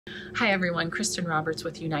Hi everyone, Kristen Roberts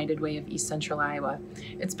with United Way of East Central Iowa.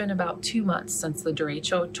 It's been about 2 months since the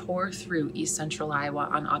derecho tore through East Central Iowa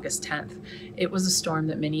on August 10th. It was a storm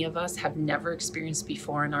that many of us have never experienced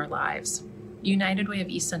before in our lives. United Way of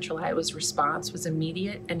East Central Iowa's response was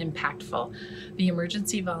immediate and impactful. The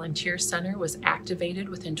Emergency Volunteer Center was activated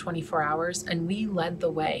within 24 hours, and we led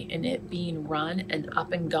the way in it being run and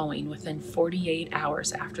up and going within 48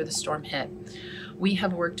 hours after the storm hit. We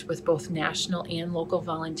have worked with both national and local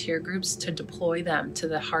volunteer groups to deploy them to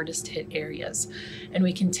the hardest hit areas, and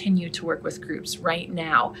we continue to work with groups right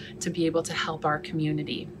now to be able to help our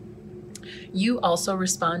community. You also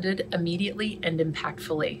responded immediately and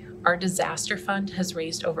impactfully. Our disaster fund has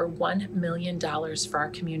raised over $1 million for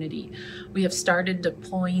our community. We have started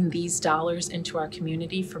deploying these dollars into our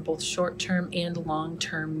community for both short-term and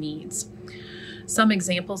long-term needs. Some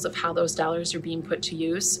examples of how those dollars are being put to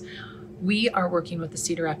use. We are working with the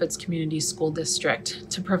Cedar Rapids Community School District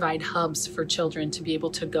to provide hubs for children to be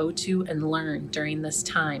able to go to and learn during this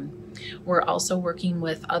time. We're also working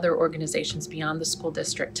with other organizations beyond the school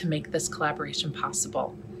district to make this collaboration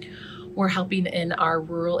possible. We're helping in our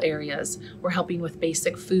rural areas. We're helping with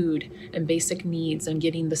basic food and basic needs and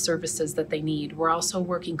getting the services that they need. We're also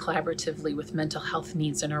working collaboratively with mental health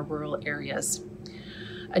needs in our rural areas.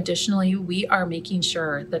 Additionally, we are making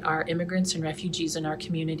sure that our immigrants and refugees in our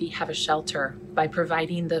community have a shelter by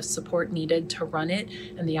providing the support needed to run it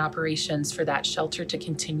and the operations for that shelter to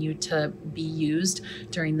continue to be used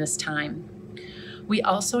during this time. We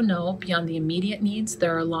also know beyond the immediate needs,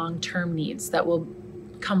 there are long-term needs that will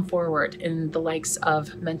come forward in the likes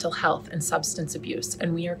of mental health and substance abuse,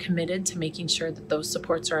 and we are committed to making sure that those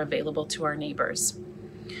supports are available to our neighbors.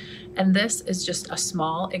 And this is just a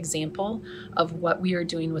small example of what we are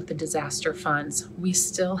doing with the disaster funds. We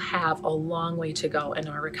still have a long way to go in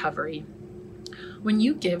our recovery. When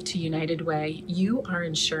you give to United Way, you are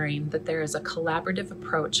ensuring that there is a collaborative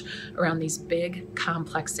approach around these big,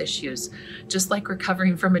 complex issues. Just like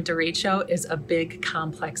recovering from a derecho is a big,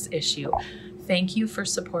 complex issue. Thank you for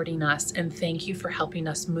supporting us, and thank you for helping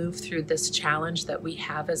us move through this challenge that we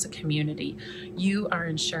have as a community. You are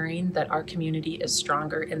ensuring that our community is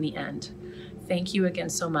stronger in the end. Thank you again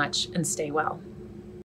so much, and stay well.